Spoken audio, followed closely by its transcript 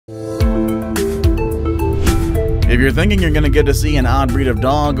If you're thinking you're gonna get to see an odd breed of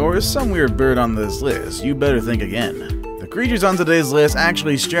dog or some weird bird on this list, you better think again. The creatures on today's list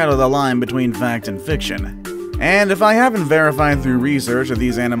actually straddle the line between fact and fiction. And if I haven't verified through research that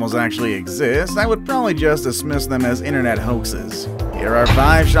these animals actually exist, I would probably just dismiss them as internet hoaxes. Here are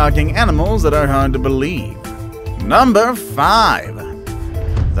 5 shocking animals that are hard to believe. Number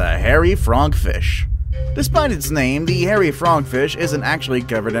 5. The hairy frogfish. Despite its name, the hairy frogfish isn't actually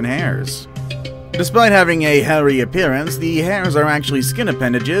covered in hairs. Despite having a hairy appearance, the hairs are actually skin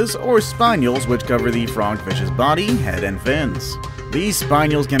appendages, or spinules, which cover the frogfish's body, head, and fins. These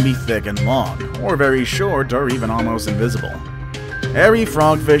spinules can be thick and long, or very short, or even almost invisible. Hairy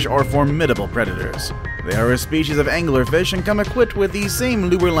frogfish are formidable predators. They are a species of anglerfish and come equipped with the same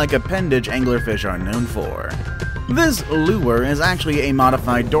lure-like appendage anglerfish are known for. This lure is actually a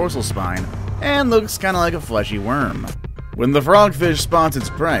modified dorsal spine, and looks kinda like a fleshy worm. When the frogfish spots its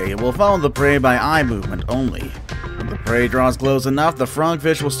prey, it will follow the prey by eye movement only. When the prey draws close enough, the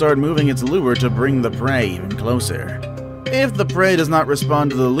frogfish will start moving its lure to bring the prey even closer. If the prey does not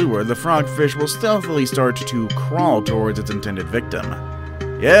respond to the lure, the frogfish will stealthily start to crawl towards its intended victim.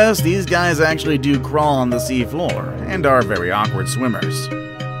 Yes, these guys actually do crawl on the seafloor, and are very awkward swimmers.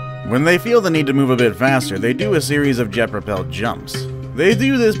 When they feel the need to move a bit faster, they do a series of jet-propelled jumps. They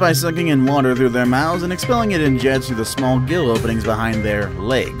do this by sucking in water through their mouths and expelling it in jets through the small gill openings behind their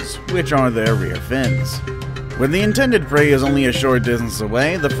legs, which are their rear fins. When the intended prey is only a short distance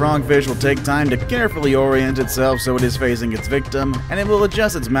away, the frogfish will take time to carefully orient itself so it is facing its victim, and it will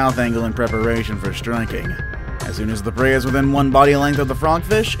adjust its mouth angle in preparation for striking. As soon as the prey is within one body length of the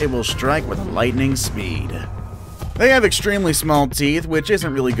frogfish, it will strike with lightning speed. They have extremely small teeth, which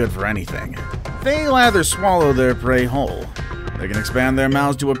isn't really good for anything. They either swallow their prey whole. They can expand their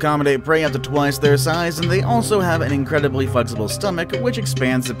mouths to accommodate prey up to twice their size, and they also have an incredibly flexible stomach, which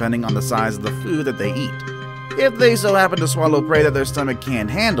expands depending on the size of the food that they eat. If they so happen to swallow prey that their stomach can't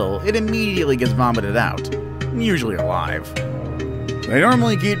handle, it immediately gets vomited out, usually alive. They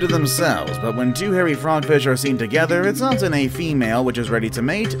normally keep to themselves, but when 2 hairy frogfish are seen together, it's often a female which is ready to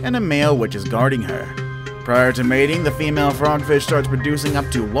mate and a male which is guarding her. Prior to mating, the female frogfish starts producing up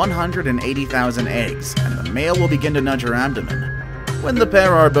to 180,000 eggs, and the male will begin to nudge her abdomen. When the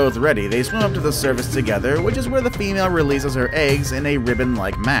pair are both ready, they swim up to the surface together, which is where the female releases her eggs in a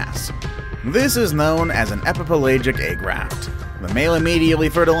ribbon-like mass. This is known as an epipelagic egg raft. The male immediately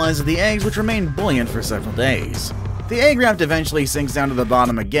fertilizes the eggs, which remain buoyant for several days. The egg raft eventually sinks down to the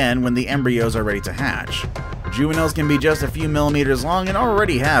bottom again when the embryos are ready to hatch. Juveniles can be just a few millimeters long and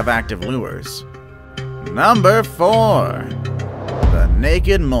already have active lures. Number 4. The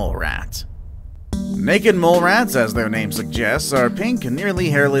naked mole rat. Naked mole rats, as their name suggests, are pink, nearly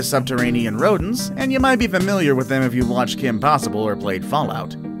hairless subterranean rodents, and you might be familiar with them if you watched Kim Possible or played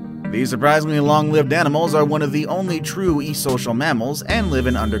Fallout. These surprisingly long-lived animals are one of the only true eusocial mammals and live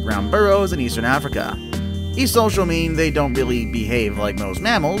in underground burrows in eastern Africa. Eusocial mean they don't really behave like most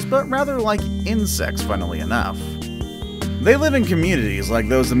mammals, but rather like insects, funnily enough. They live in communities like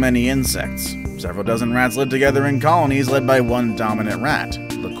those of many insects. Several dozen rats live together in colonies led by one dominant rat,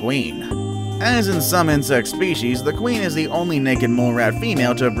 the queen. As in some insect species, the queen is the only naked mole rat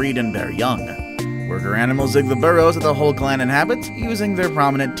female to breed and bear young. Worker animals dig the burrows that the whole clan inhabits, using their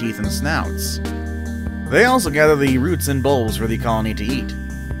prominent teeth and snouts. They also gather the roots and bulbs for the colony to eat.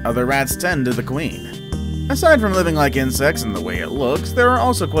 Other rats tend to the queen. Aside from living like insects and the way it looks, there are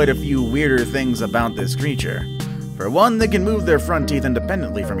also quite a few weirder things about this creature. For one, they can move their front teeth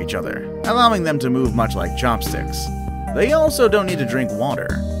independently from each other, allowing them to move much like chopsticks. They also don't need to drink water.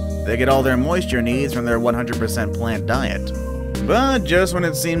 They get all their moisture needs from their 100% plant diet. But just when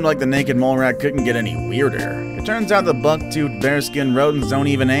it seemed like the naked mole rat couldn't get any weirder, it turns out the buck-toothed bare-skinned rodents don't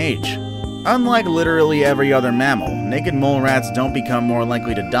even age. Unlike literally every other mammal, naked mole rats don't become more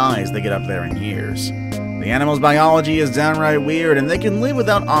likely to die as they get up there in years. The animal's biology is downright weird, and they can live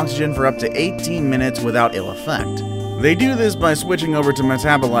without oxygen for up to 18 minutes without ill effect. They do this by switching over to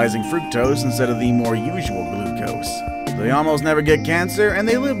metabolizing fructose instead of the more usual glucose. They almost never get cancer, and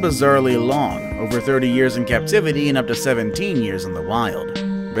they live bizarrely long, over 30 years in captivity and up to 17 years in the wild.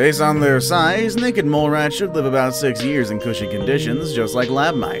 Based on their size, naked mole rats should live about 6 years in cushy conditions, just like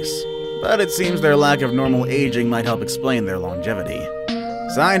lab mice. But it seems their lack of normal aging might help explain their longevity.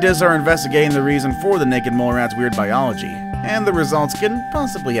 Scientists are investigating the reason for the naked mole rat's weird biology, and the results can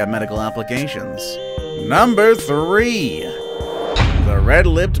possibly have medical applications. Number 3. The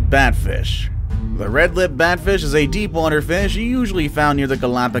red-lipped batfish. The red-lipped batfish is a deep-water fish usually found near the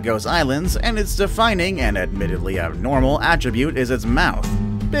Galapagos Islands, and its defining and admittedly abnormal attribute is its mouth,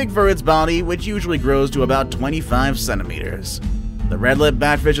 big for its body, which usually grows to about 25 centimeters. The red-lipped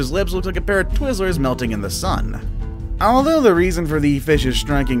batfish's lips look like a pair of Twizzlers melting in the sun. Although the reason for the fish's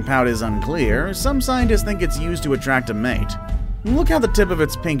striking pout is unclear, some scientists think it's used to attract a mate. Look how the tip of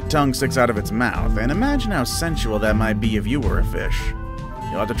its pink tongue sticks out of its mouth, and imagine how sensual that might be if you were a fish.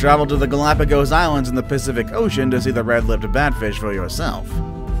 You'll have to travel to the Galapagos Islands in the Pacific Ocean to see the red-lipped batfish for yourself.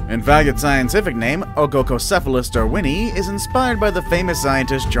 In fact, its scientific name, Ogococephalus darwini, is inspired by the famous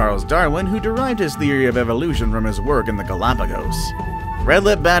scientist Charles Darwin, who derived his theory of evolution from his work in the Galapagos.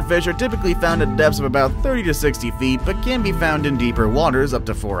 Red-lipped batfish are typically found at depths of about 30 to 60 feet, but can be found in deeper waters up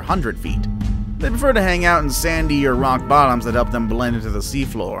to 400 feet. They prefer to hang out in sandy or rock bottoms that help them blend into the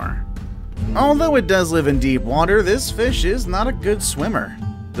seafloor. Although it does live in deep water, this fish is not a good swimmer.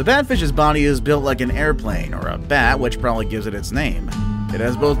 The batfish's body is built like an airplane, or a bat, which probably gives it its name. It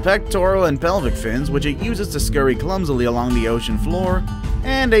has both pectoral and pelvic fins, which it uses to scurry clumsily along the ocean floor,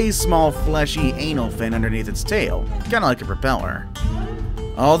 and a small fleshy anal fin underneath its tail, kinda like a propeller.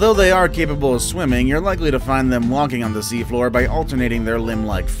 Although they are capable of swimming, you're likely to find them walking on the seafloor by alternating their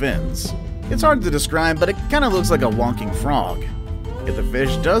limb-like fins. It's hard to describe, but it kinda looks like a walking frog. If the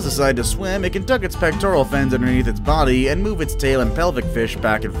fish does decide to swim, it can tuck its pectoral fins underneath its body and move its tail and pelvic fish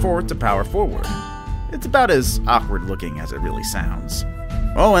back and forth to power forward. It's about as awkward looking as it really sounds.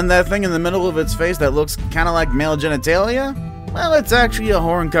 Oh, and that thing in the middle of its face that looks kinda like male genitalia? Well, it's actually a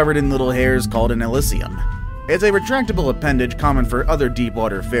horn covered in little hairs called an elysium. It's a retractable appendage common for other deep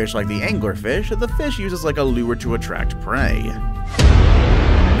water fish like the anglerfish that the fish uses like a lure to attract prey.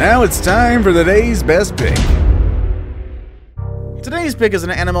 Now it's time for today's best pick. Today's pick is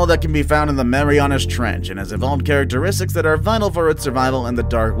an animal that can be found in the Marianas Trench and has evolved characteristics that are vital for its survival in the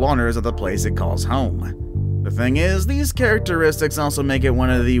dark waters of the place it calls home. The thing is, these characteristics also make it one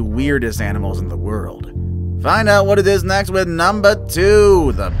of the weirdest animals in the world. Find out what it is next with number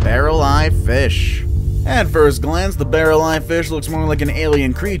 2, the barrel-eye fish. At first glance, the barrel-eye fish looks more like an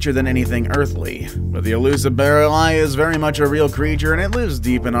alien creature than anything earthly, but the elusive barrel-eye is very much a real creature and it lives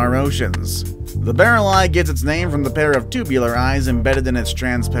deep in our oceans. The barrel-eye gets its name from the pair of tubular eyes embedded in its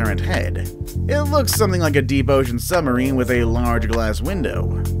transparent head. It looks something like a deep ocean submarine with a large glass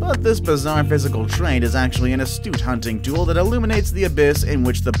window, but this bizarre physical trait is actually an astute hunting tool that illuminates the abyss in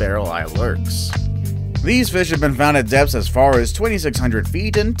which the barrel-eye lurks. These fish have been found at depths as far as 2,600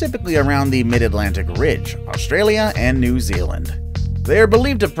 feet and typically around the Mid-Atlantic Ridge, Australia, and New Zealand. They are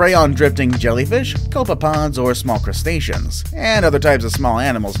believed to prey on drifting jellyfish, copepods, or small crustaceans, and other types of small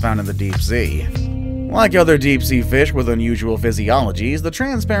animals found in the deep sea. Like other deep-sea fish with unusual physiologies, the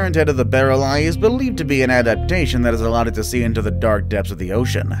transparent head of the barrel-eye is believed to be an adaptation that has allowed it to see into the dark depths of the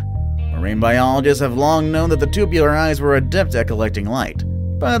ocean. Marine biologists have long known that the tubular eyes were adept at collecting light,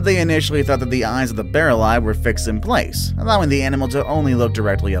 but they initially thought that the eyes of the barrel-eye were fixed in place, allowing the animal to only look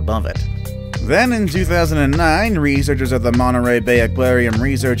directly above it. Then in 2009, researchers at the Monterey Bay Aquarium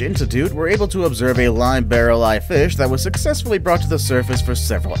Research Institute were able to observe a live barrel-eye fish that was successfully brought to the surface for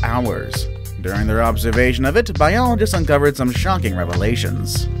several hours. During their observation of it, biologists uncovered some shocking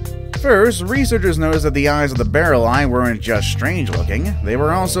revelations. First, researchers noticed that the eyes of the barrel-eye weren't just strange-looking, they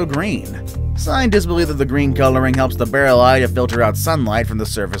were also green. Scientists believe that the green coloring helps the barrel-eye to filter out sunlight from the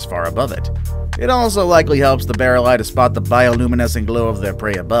surface far above it. It also likely helps the barrel-eye to spot the bioluminescent glow of their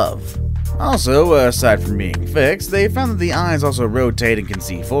prey above. Also, aside from being fixed, they found that the eyes also rotate and can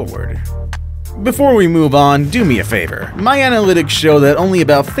see forward. Before we move on, do me a favor. My analytics show that only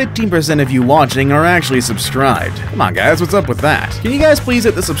about 15% of you watching are actually subscribed. Come on guys, what's up with that? Can you guys please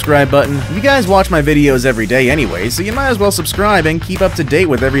hit the subscribe button? You guys watch my videos every day anyway, so you might as well subscribe and keep up to date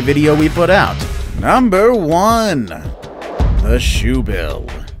with every video we put out. Number 1. The shoebill.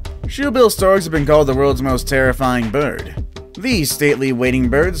 Shoebill storks have been called the world's most terrifying bird. These stately wading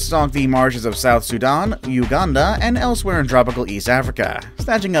birds stalk the marshes of South Sudan, Uganda, and elsewhere in tropical East Africa,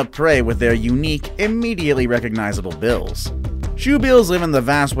 snatching up prey with their unique, immediately recognizable bills. Shoebills live in the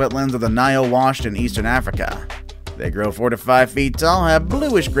vast wetlands of the Nile Wash in eastern Africa. They grow 4 to 5 feet tall, have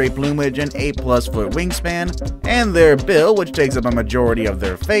bluish-gray plumage, and 8+ foot wingspan, and their bill, which takes up a majority of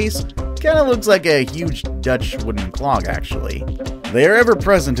their face, kinda looks like a huge Dutch wooden clog actually. They are ever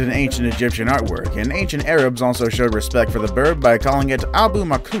present in ancient Egyptian artwork, and ancient Arabs also showed respect for the bird by calling it Abu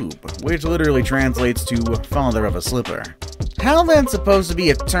Makub, which literally translates to father of a slipper. How that's supposed to be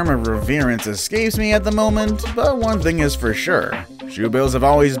a term of reverence escapes me at the moment, but one thing is for sure. Shoebills have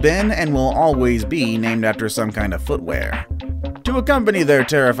always been, and will always be, named after some kind of footwear. To accompany their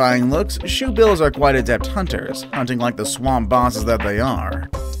terrifying looks, shoebills are quite adept hunters, hunting like the swamp bosses that they are.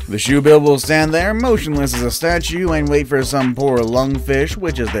 The shoebill will stand there, motionless as a statue, and wait for some poor lungfish,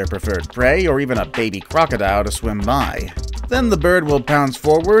 which is their preferred prey, or even a baby crocodile to swim by. Then the bird will pounce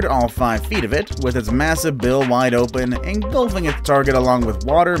forward, all 5 feet of it, with its massive bill wide open, engulfing its target along with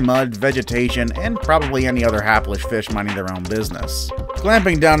water, mud, vegetation, and probably any other hapless fish minding their own business.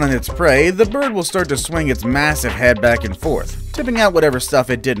 Clamping down on its prey, the bird will start to swing its massive head back and forth, tipping out whatever stuff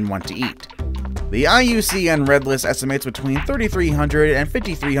it didn't want to eat. The IUCN Red List estimates between 3,300 and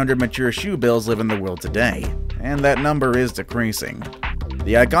 5,300 mature shoebills live in the world today, and that number is decreasing.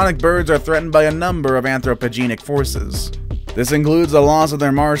 The iconic birds are threatened by a number of anthropogenic forces. This includes the loss of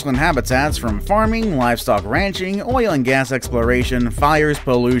their marshland habitats from farming, livestock ranching, oil and gas exploration, fires,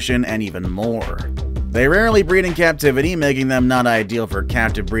 pollution, and even more. They rarely breed in captivity, making them not ideal for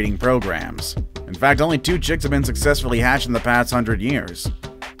captive breeding programs. In fact, only 2 chicks have been successfully hatched in the past 100 years.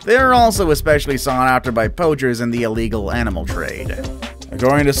 They are also especially sought after by poachers in the illegal animal trade.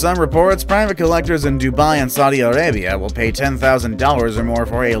 According to some reports, private collectors in Dubai and Saudi Arabia will pay $10,000 or more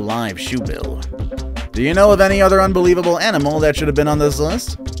for a live shoebill. Do you know of any other unbelievable animal that should have been on this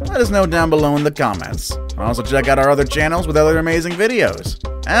list? Let us know down below in the comments. Also check out our other channels with other amazing videos.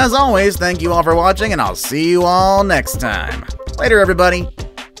 As always, thank you all for watching, and I'll see you all next time. Later, everybody!